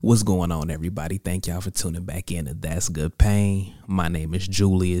What's going on, everybody? Thank y'all for tuning back in to That's Good Pain. My name is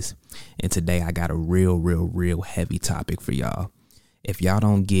Julius, and today I got a real heavy topic for y'all. If y'all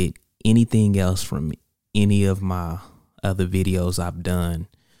don't get anything else from any of my other videos I've done,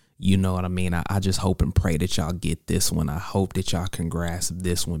 you know what I mean? I just hope and pray that y'all get this one. I hope that y'all can grasp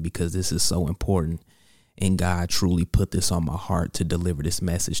this one because this is so important. And God truly put this on my heart to deliver this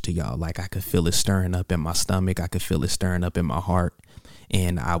message to y'all. Like I could feel it stirring up in my stomach. I could feel it stirring up in my heart.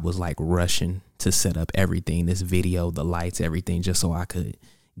 And I was like rushing to set up everything, this video, the lights, everything, just so I could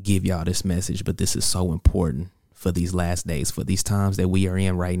give y'all this message. But this is so important for these last days, for these times that we are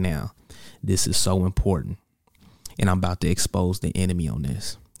in right now. This is so important. And I'm about to expose the enemy on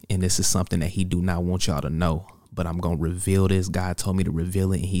this. And this is something that he do not want y'all to know. But I'm going to reveal this. God told me to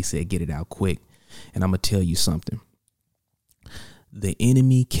reveal it. And he said, get it out quick. And I'm going to tell you something. The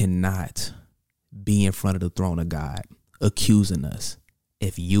enemy cannot be in front of the throne of God accusing us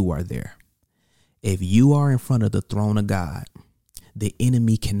if you are there. If you are in front of the throne of God, the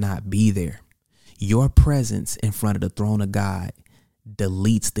enemy cannot be there. Your presence in front of the throne of God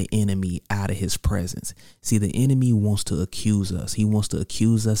deletes the enemy out of his presence. See, the enemy wants to accuse us. He wants to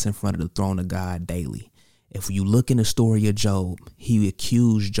accuse us in front of the throne of God daily. If you look in the story of Job, he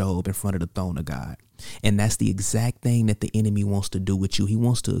accused Job in front of the throne of God. And that's the exact thing that the enemy wants to do with you. He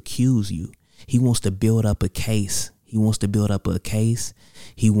wants to accuse you. He wants to build up a case. He wants to build up a case.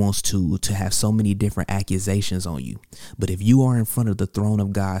 He wants to have so many different accusations on you. But if you are in front of the throne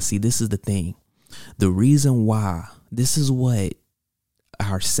of God, see, this is the thing. The reason why, this is what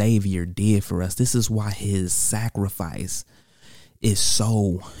our Savior did for us. This is why his sacrifice is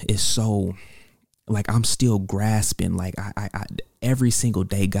so like I'm still grasping. Like I every single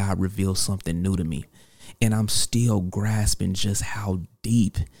day God reveals something new to me, and I'm still grasping just how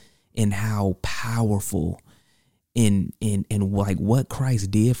deep and how powerful in like what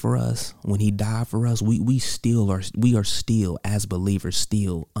Christ did for us when he died for us. We are still as believers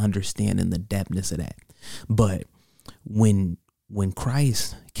still understanding the depthness of that. But when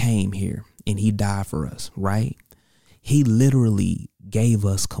Christ came here and he died for us, right? He literally gave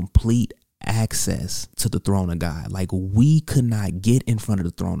us complete access to the throne of God. Like we could not get in front of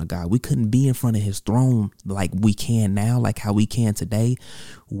the throne of God. We couldn't be in front of his throne like we can now, like how we can today.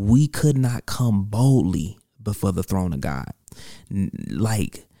 We could not come boldly before the throne of God.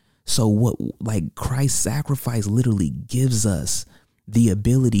 Like Christ's sacrifice literally gives us the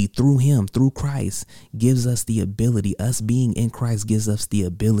ability through him, through Christ, gives us the ability, us being in Christ gives us the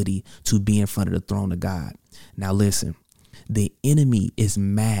ability to be in front of the throne of God. Now listen, the enemy is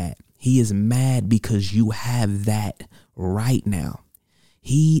mad. He is mad because you have that right now.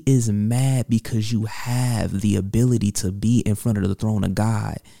 He is mad because you have the ability to be in front of the throne of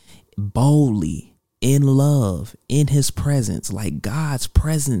God boldly, in love, in his presence. Like God's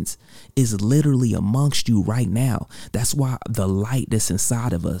presence is literally amongst you right now. That's why the light that's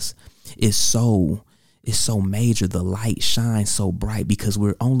inside of us is so major. The light shines so bright because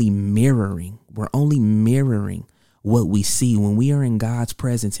we're only mirroring what we see. When we are in God's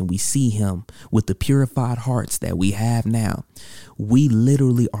presence and we see him with the purified hearts that we have now, we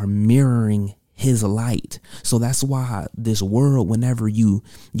literally are mirroring his light. So that's why this world, whenever you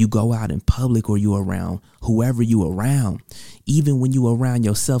go out in public or you around whoever you around, even when you around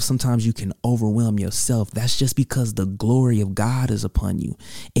yourself, sometimes you can overwhelm yourself. That's just because the glory of God is upon you.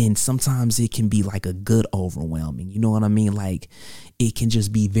 And sometimes it can be like a good overwhelming. You know what I mean? Like it can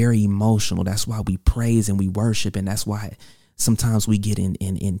just be very emotional. That's why we praise and we worship. And that's why sometimes we get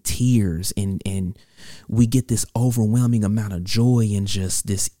in tears and we get this overwhelming amount of joy and just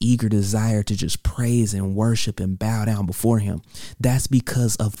this eager desire to just praise and worship and bow down before him. That's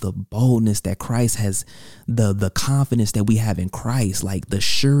because of the boldness that Christ has, the confidence that we have in Christ, like the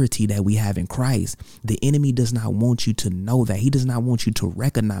surety that we have in Christ. The enemy does not want you to know that. He does not want you to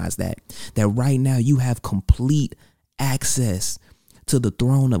recognize that right now you have complete access to the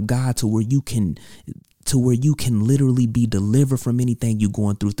throne of God to where you can literally be delivered from anything you're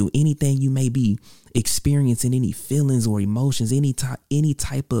going through anything you may be experiencing, any feelings or emotions, any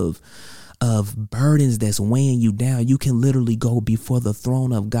type of burdens that's weighing you down. You can literally go before the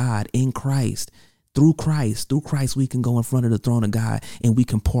throne of God in Christ. Through Christ, we can go in front of the throne of God and we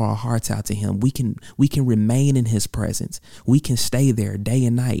can pour our hearts out to him. We can remain in his presence. We can stay there day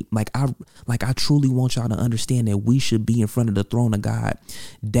and night. Like I truly want y'all to understand that we should be in front of the throne of God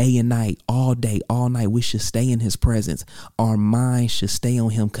day and night, all day, all night. We should stay in his presence. Our mind should stay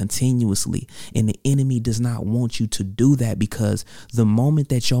on him continuously. And the enemy does not want you to do that, because the moment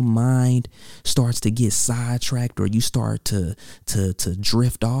that your mind starts to get sidetracked or you start to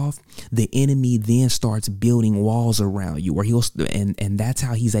drift off, the enemy then then starts building walls around you, or and that's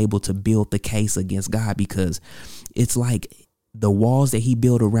how he's able to build the case against God, because it's like the walls that he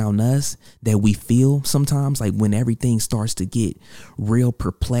built around us that we feel sometimes, like when everything starts to get real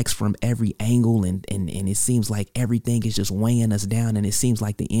perplexed from every angle, and it seems like everything is just weighing us down, and it seems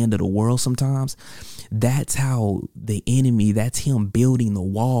like the end of the world sometimes. That's how the enemy, that's him building the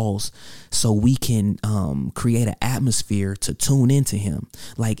walls so we can create an atmosphere to tune into him.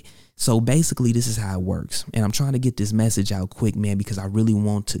 So basically, this is how it works. And I'm trying to get this message out quick, man, because I really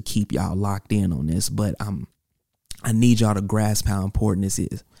want to keep y'all locked in on this, but I need y'all to grasp how important this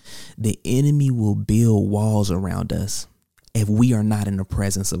is. The enemy will build walls around us if we are not in the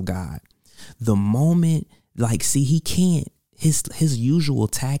presence of God. The moment, he can't, his usual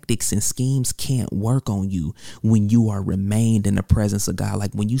tactics and schemes can't work on you when you are remained in the presence of God.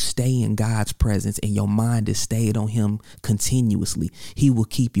 Like when you stay in God's presence and your mind is stayed on him continuously, he will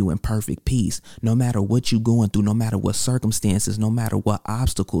keep you in perfect peace. No matter what you're going through, no matter what circumstances, no matter what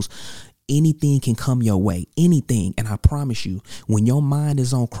obstacles, anything can come your way, anything. And I promise you, when your mind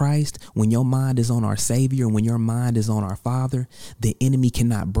is on Christ, when your mind is on our Savior, when your mind is on our Father, the enemy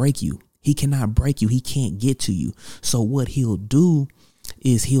cannot break you. He cannot break you. He can't get to you. So what he'll do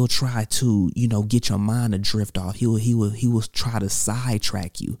is he'll try to, get your mind to drift off. He will try to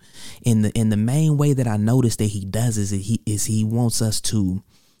sidetrack you. And the main way that I noticed that he does is he wants us to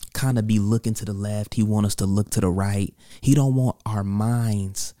kind of be looking to the left. He wants us to look to the right. He don't want our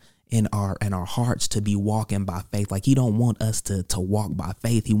minds and our hearts to be walking by faith. Like he don't want us to walk by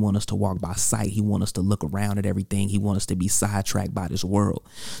faith. He want us to walk by sight. He want us to look around at everything. He want us to be sidetracked by this world.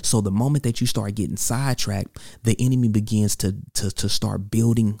 So the moment that you start getting sidetracked, the enemy begins to start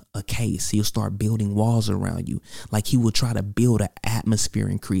building a case. He'll start building walls around you. Like he will try to build an atmosphere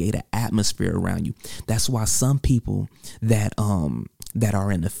and create an atmosphere around you. That's why some people that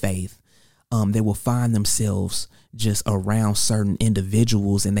are in the faith, they will find themselves just around certain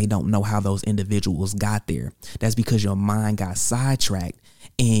individuals and they don't know how those individuals got there. That's because your mind got sidetracked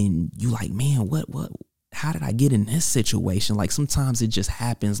and you like, man, what, how did I get in this situation? Like sometimes it just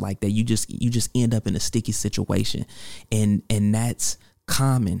happens like that. You just end up in a sticky situation, and that's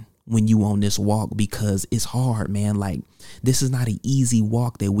common when you on this walk, because it's hard, man. Like this is not an easy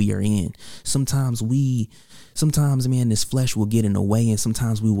walk that we are in. Sometimes, man, this flesh will get in the way, and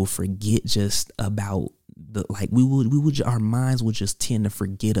sometimes we will forget just about our minds will just tend to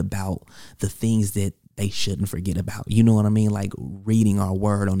forget about the things that they shouldn't forget about. You know what I mean? Like reading our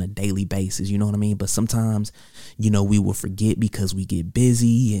word on a daily basis, you know what I mean? But sometimes, we will forget because we get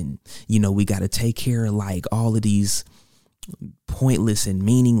busy and, we got to take care of like all of these pointless and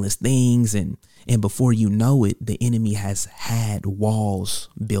meaningless things. And before you know it, the enemy has had walls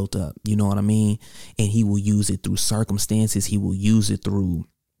built up. You know what I mean? And he will use it through circumstances. He will use it through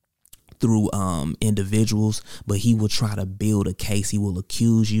individuals, but he will try to build a case. He will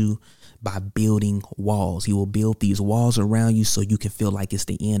accuse you by building walls. He will build these walls around you so you can feel like it's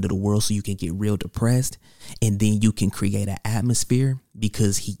the end of the world, so you can get real depressed, and then you can create an atmosphere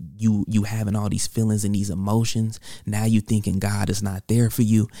because you having all these feelings and these emotions. Now you thinking God is not there for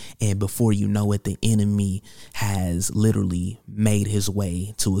you, and before you know it, the enemy has literally made his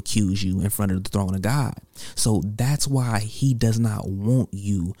way to accuse you in front of the throne of God. So that's why he does not want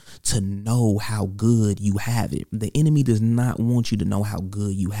you to know how good you have it. The enemy does not want you to know how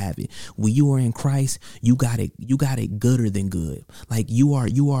good you have it. When you are in Christ, you got it gooder than good. Like you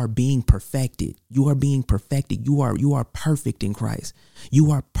are being perfected. You are being perfected. You are perfect in Christ.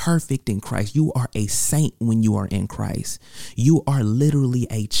 You are perfect in Christ. You are a saint when you are in Christ. You are literally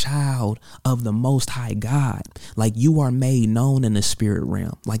a child of the Most High God. Like you are made known in the spirit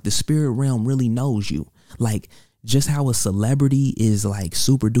realm. Like the spirit realm really knows you. Like just how a celebrity is like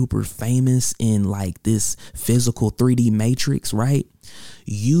super duper famous in like this physical 3D matrix, right?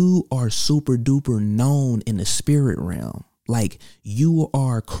 You are super duper known in the spirit realm. Like you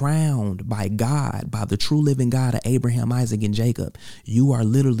are crowned by God, by the true living God of Abraham, Isaac, and Jacob. You are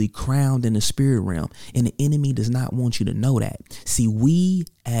literally crowned in the spirit realm, and the enemy does not want you to know that. See, when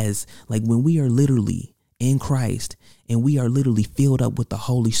we are literally in Christ and we are literally filled up with the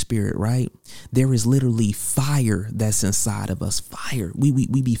Holy Spirit, right? There is literally fire that's inside of us. Fire. We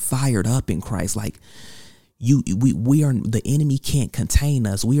be fired up in Christ. Like we are, the enemy can't contain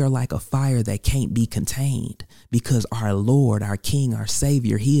us. We are like a fire that can't be contained because our Lord, our King, our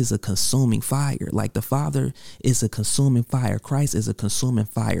Savior, he is a consuming fire. Like the Father is a consuming fire. Christ is a consuming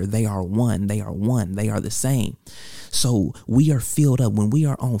fire. They are one. They are one. They are the same. So we are filled up when we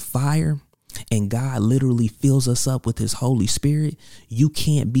are on fire. and God literally fills us up with his Holy Spirit, you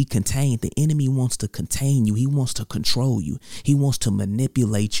can't be contained. The enemy wants to contain you. He wants to control you. He wants to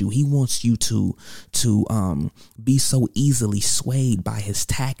manipulate you. He wants you to be so easily swayed by his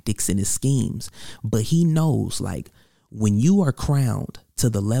tactics and his schemes. But he knows, like, when you are crowned to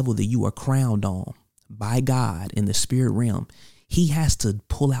the level that you are crowned on by God in the spirit realm, he has to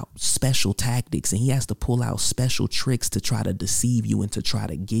pull out special tactics and he has to pull out special tricks to try to deceive you and to try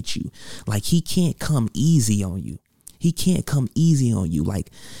to get you. Like, he can't come easy on you. He can't come easy on you.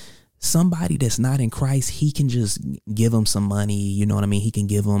 Like, somebody that's not in Christ, he can just give them some money. You know what I mean? He can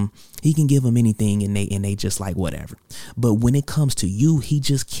give them anything and they just like whatever. But when it comes to you, he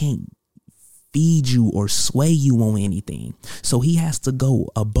just can't feed you or sway you on anything. So he has to go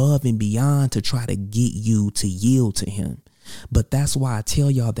above and beyond to try to get you to yield to him. But that's why I tell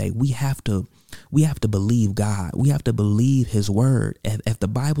y'all that we have to believe God. We have to believe his word. If the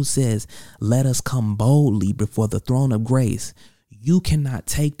Bible says, let us come boldly before the throne of grace, you cannot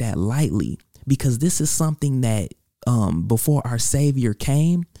take that lightly, because this is something that before our Savior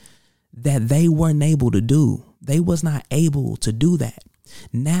came, that they weren't able to do. They was not able to do that.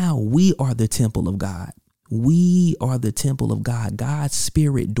 Now we are the temple of God. We are the temple of God. God's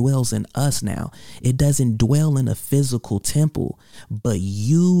spirit dwells in us now. It doesn't dwell in a physical temple, but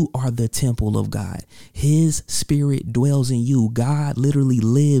you are the temple of God. His spirit dwells in you. God literally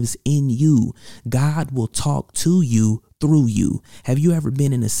lives in you. God will talk to you through you. Have you ever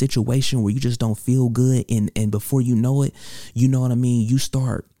been in a situation where you just don't feel good and before you know it, you know what I mean? You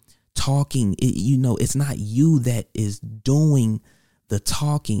start talking, it's not you that is doing the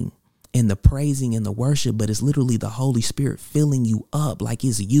talking and the praising and the worship, but it's literally the Holy Spirit filling you up. Like,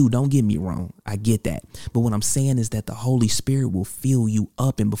 it's you. Don't get me wrong. I get that. But what I'm saying is that the Holy Spirit will fill you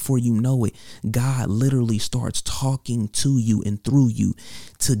up. And before you know it, God literally starts talking to you and through you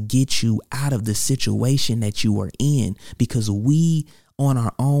to get you out of the situation that you are in, because we on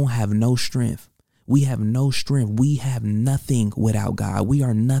our own have no strength. We have no strength. We have nothing without God. We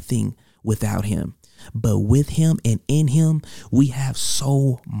are nothing without him. But with him and in him, we have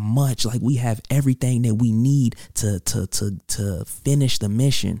so much. Like, we have everything that we need to finish the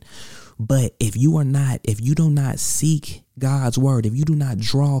mission. But if you do not seek God's word, if you do not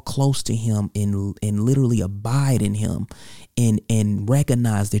draw close to him and literally abide in him and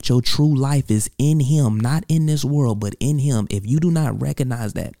recognize that your true life is in him, not in this world, but in him, if you do not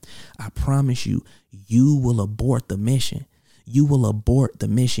recognize that, I promise you, you will abort the mission. You will abort the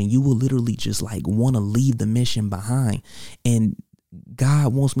mission. You will literally just like want to leave the mission behind. And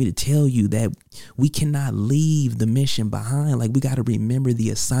God wants me to tell you that we cannot leave the mission behind. Like, we got to remember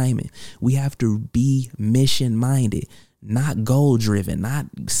the assignment. We have to be mission minded, not goal driven, not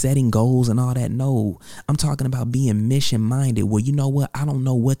setting goals and all that. No, I'm talking about being mission minded. Well, you know what? I don't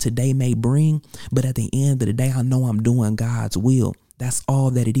know what today may bring, but at the end of the day, I know I'm doing God's will. That's all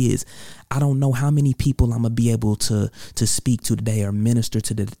that it is. I don't know how many people I'm going to be able to speak to today or minister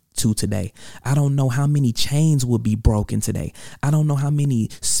to today. I don't know how many chains will be broken today. I don't know how many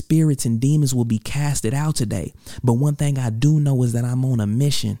spirits and demons will be casted out today. But one thing I do know is that I'm on a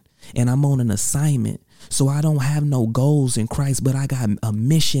mission and I'm on an assignment. So I don't have no goals in Christ, but I got a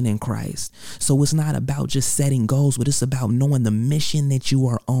mission in Christ. So it's not about just setting goals, but it's about knowing the mission that you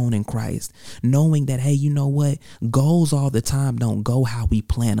are on in Christ. Knowing that, hey, you know what? Goals all the time don't go how we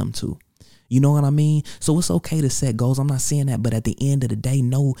plan them to. You know what I mean? So it's okay to set goals. I'm not saying that, but at the end of the day,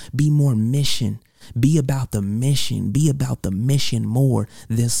 be more mission. Be about the mission. Be about the mission more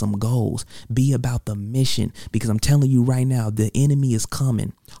than some goals. Be about the mission, because I'm telling you right now, the enemy is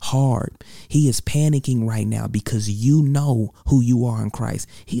coming hard. He is panicking right now because you know who you are in Christ.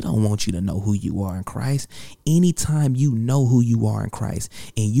 He don't want you to know who you are in Christ. Anytime you know who you are in Christ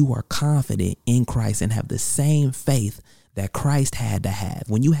and you are confident in Christ and have the same faith that Christ had to have,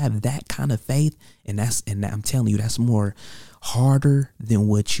 when you have that kind of faith, and I'm telling you, that's more harder than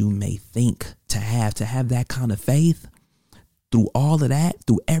what you may think to have that kind of faith through all of that,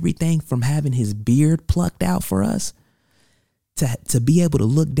 through everything from having his beard plucked out for us, to be able to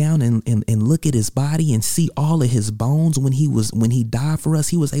look down and look at his body and see all of his bones. When he died for us,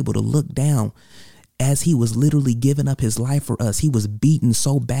 he was able to look down as he was literally giving up his life for us. He was beaten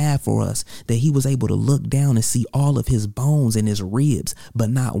so bad for us that he was able to look down and see all of his bones and his ribs, but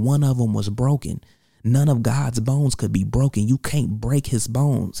not one of them was broken. None of God's bones could be broken. You can't break his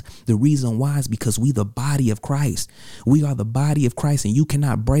bones. The reason why is because we the body of Christ. We are the body of Christ, and you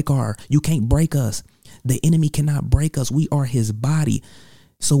can't break us. The enemy cannot break us. We are his body.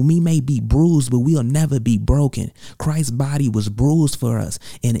 So we may be bruised, but we'll never be broken. Christ's body was bruised for us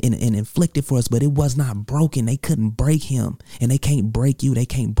and inflicted for us, but it was not broken. They couldn't break him, and they can't break you. They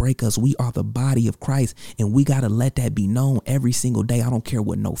can't break us. We are the body of Christ, and we got to let that be known every single day. I don't care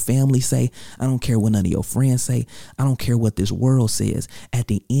what no family say. I don't care what none of your friends say. I don't care what this world says. At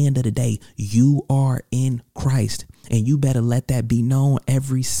the end of the day, you are in Christ, and you better let that be known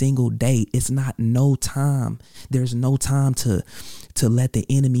every single day. It's not no time. There's no time to let the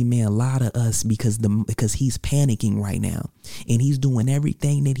enemy man lie to us because he's panicking right now, and he's doing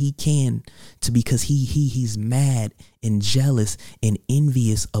everything that he can because he's mad and jealous and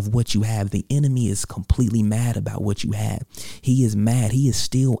envious of what you have. The enemy is completely mad about what you have. He is mad. He is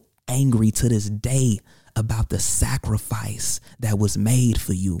still angry to this day about the sacrifice that was made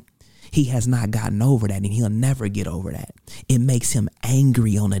for you. He has not gotten over that, and he'll never get over that. It makes him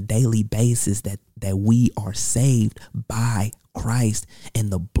angry on a daily basis that we are saved by Christ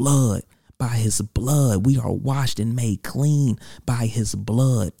and the blood. By his blood, we are washed and made clean by his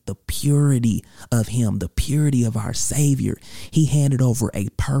blood, the purity of him, the purity of our Savior. He handed over a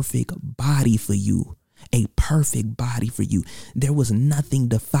perfect body for you. A perfect body for you. There was nothing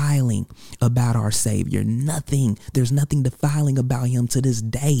defiling about our Savior. Nothing. There's nothing defiling about him to this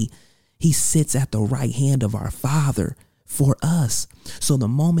day. He sits at the right hand of our Father for us. So the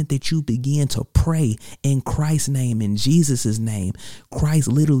moment that you begin to pray in Christ's name, in Jesus's name, Christ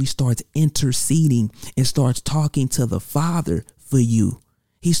literally starts interceding and starts talking to the Father for you.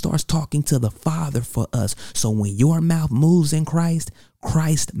 He starts talking to the Father for us. So when your mouth moves in Christ,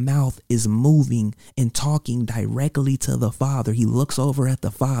 Christ's mouth is moving and talking directly to the Father. He looks over at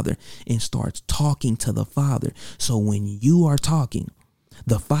the Father and starts talking to the Father. So when you are talking,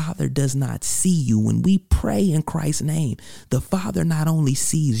 the Father does not see you. When we pray in Christ's name, the Father not only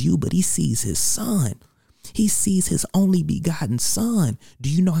sees you, but he sees his Son. He sees his only begotten Son. Do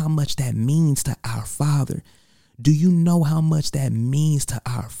you know how much that means to our Father? Do you know how much that means to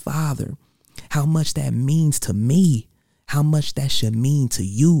our Father? How much that means to me? How much that should mean to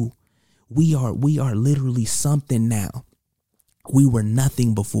you? We are literally something now. We were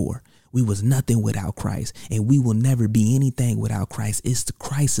nothing before. We was nothing without Christ, and we will never be anything without Christ.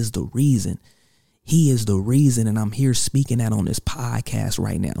 Christ is the reason. He is the reason, and I'm here speaking that on this podcast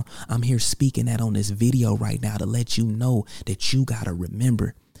right now. I'm here speaking that on this video right now to let you know that you got to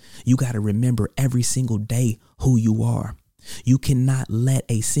remember. You got to remember every single day who you are. You cannot let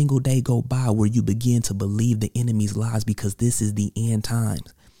a single day go by where you begin to believe the enemy's lies, because this is the end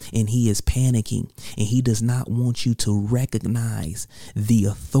times. And he is panicking, and he does not want you to recognize the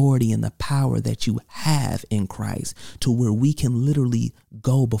authority and the power that you have in Christ, to where we can literally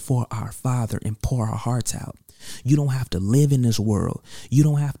go before our Father and pour our hearts out. You don't have to live in this world. You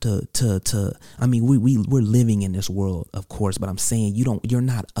don't have to I mean, we're living in this world, of course, but I'm saying you're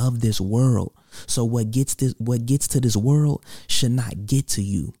not of this world. So what gets to this world should not get to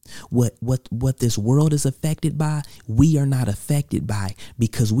you. What this world is affected by, we are not affected by,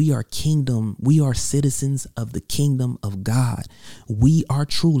 because we are citizens of the kingdom of God. Our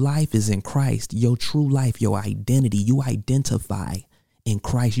true life is in Christ. Your true life, your identity, you identify in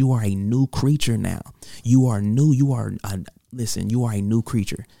Christ. You are a new creature now. You are new. You are a new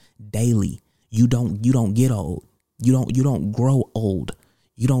creature daily. You don't get old. You don't grow old.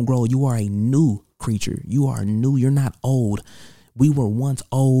 You don't grow. You are a new creature. You are new. You're not old. We were once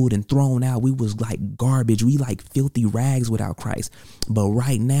old and thrown out. We was like garbage. We like filthy rags without Christ. But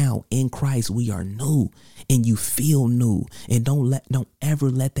right now in Christ, we are new, and you feel new. And don't ever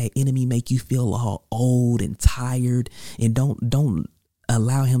let that enemy make you feel all old and tired. And don't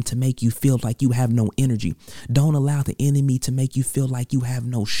allow him to make you feel like you have no energy. Don't allow the enemy to make you feel like you have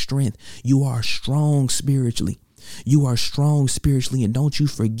no strength. You are strong spiritually. You are strong spiritually, and don't you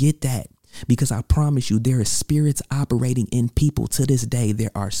forget that, because I promise you, there are spirits operating in people to this day.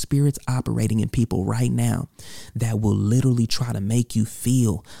 There are spirits operating in people right now that will literally try to make you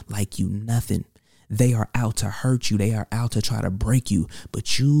feel like you nothing. They are out to hurt you. They are out to try to break you,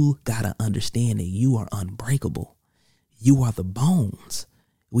 but you got to understand that you are unbreakable. You are the bones.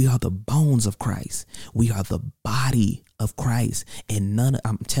 We are the bones of Christ. We are the body of Christ. And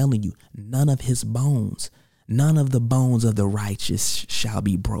I'm telling you, none of his bones, none of the bones of the righteous shall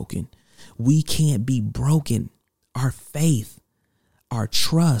be broken. We can't be broken. Our faith, our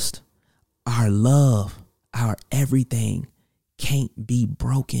trust, our love, our everything can't be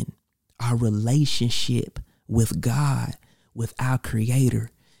broken. Our relationship with God, with our Creator,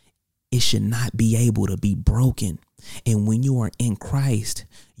 it should not be able to be broken. And when you are in Christ,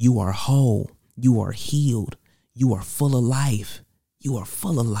 you are whole, you are healed, you are full of life. You are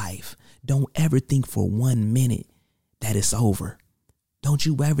full of life. Don't ever think for 1 minute that it's over. Don't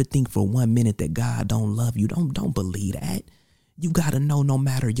you ever think for 1 minute that God don't love you. Don't believe that. You got to know, no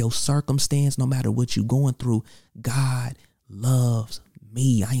matter your circumstance, no matter what you're going through, God loves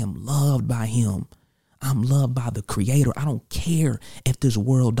me. I am loved by him. I'm loved by the Creator. I don't care if this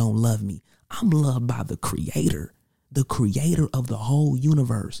world don't love me. I'm loved by the Creator of the whole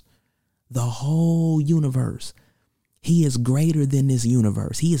universe. The whole universe. He is greater than this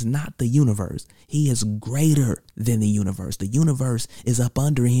universe. He is not the universe. He is greater than the universe. The universe is up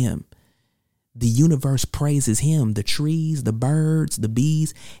under him. The universe praises him. The trees, the birds, the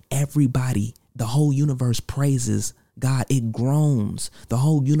bees, everybody, the whole universe praises God. It groans. The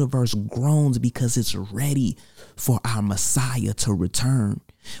whole universe groans because it's ready for our Messiah to return.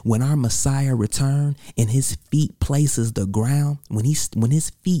 When our Messiah return and his feet places the ground, when his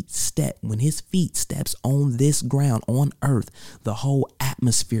feet steps on this ground on earth, the whole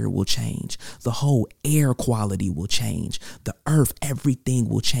atmosphere will change. The whole air quality will change. The earth, everything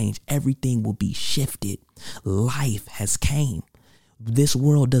will change. Everything will be shifted. Life has came. This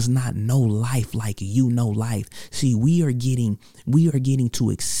world does not know life like you know life. See, we are getting to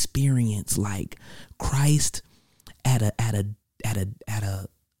experience like Christ at a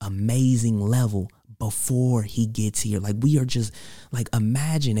amazing level before he gets here. Like, we are just like,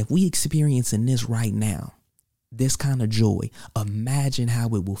 imagine if we experiencing this right now, this kind of joy. Imagine how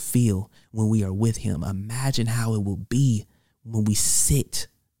it will feel when we are with him. Imagine how it will be when we sit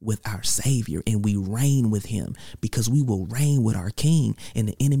with our Savior and we reign with him, because we will reign with our King, and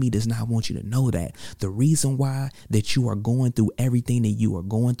the enemy does not want you to know that. The reason why that you are going through everything that you are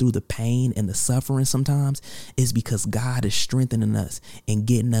going through, the pain and the suffering sometimes, is because God is strengthening us and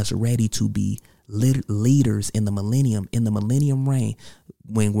getting us ready to be leaders in the millennium reign.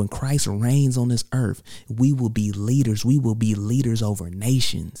 When Christ reigns on this earth, we will be leaders. We will be leaders over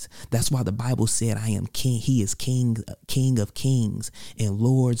nations. That's why the Bible said, I am king. He is king of kings and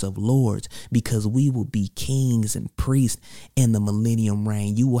lords of lords, because we will be kings and priests in the millennium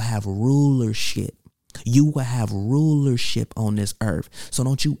reign. You will have rulership. You will have rulership on this earth. So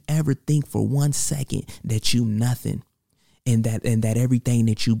don't you ever think for 1 second that you nothing. And that everything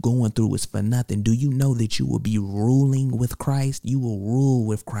that you going through is for nothing. Do you know that you will be ruling with Christ? You will rule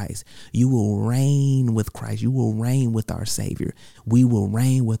with Christ. You will reign with Christ. You will reign with our Savior. We will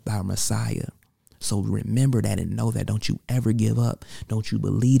reign with our Messiah. So remember that and know that. Don't you ever give up. Don't you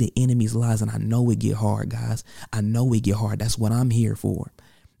believe the enemy's lies. And I know it get hard, guys. I know it get hard. That's what I'm here for.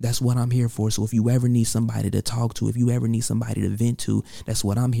 That's what I'm here for. So if you ever need somebody to talk to, if you ever need somebody to vent to, that's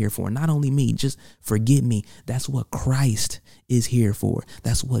what I'm here for. Not only me, just forget me. That's what Christ is here for.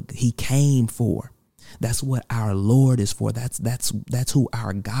 That's what he came for. That's what our Lord is for. That's who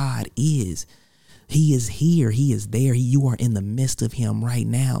our God is. He is here. He is there. You are in the midst of him right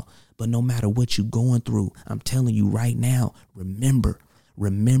now. But no matter what you're going through, I'm telling you right now, remember,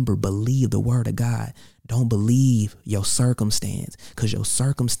 believe the word of God. Don't believe your circumstance, because your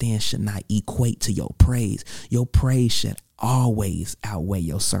circumstance should not equate to your praise. Your praise should always outweigh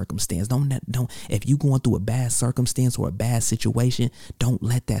your circumstance. Don't if you're going through a bad circumstance or a bad situation, don't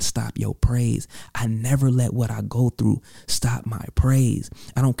let that stop your praise. I never let what I go through stop my praise.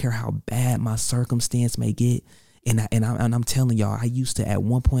 I don't care how bad my circumstance may get. And I'm telling y'all, I used to, at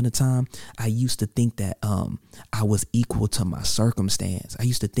one point in time, I used to think that I was equal to my circumstance. I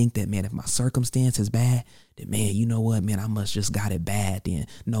used to think that, man, if my circumstance is bad, then, man, you know what, man, I must just got it bad then.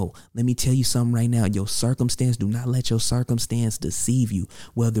 No, let me tell you something right now. Your circumstance, do not let your circumstance deceive you,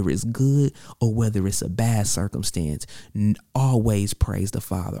 whether it's good or whether it's a bad circumstance. Always praise the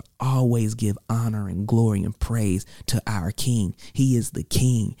Father. Always give honor and glory and praise to our King. He is the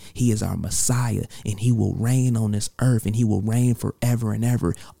King. He is our Messiah, and he will reign on this earth, and he will reign forever and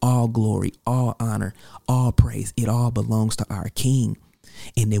ever. All glory, all honor, all praise, it all belongs to our King.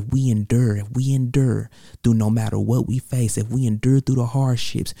 And if we endure through no matter what we face, if we endure through the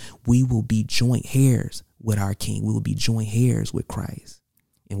hardships, we will be joint heirs with our King. We will be joint heirs with Christ.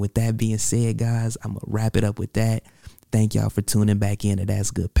 And with that being said, guys, I'm going to wrap it up with that. Thank y'all for tuning back in to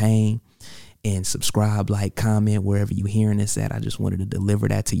That's Good Pain. And subscribe, like, comment wherever you're hearing this at. I just wanted to deliver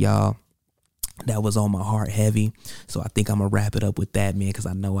that to y'all. That was on my heart heavy. So I think I'm going to wrap it up with that, man, because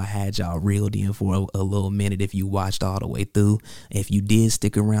I know I had y'all reeled in for a little minute if you watched all the way through. If you did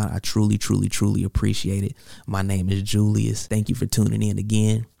stick around, I truly, truly, truly appreciate it. My name is Julius. Thank you for tuning in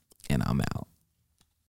again, and I'm out.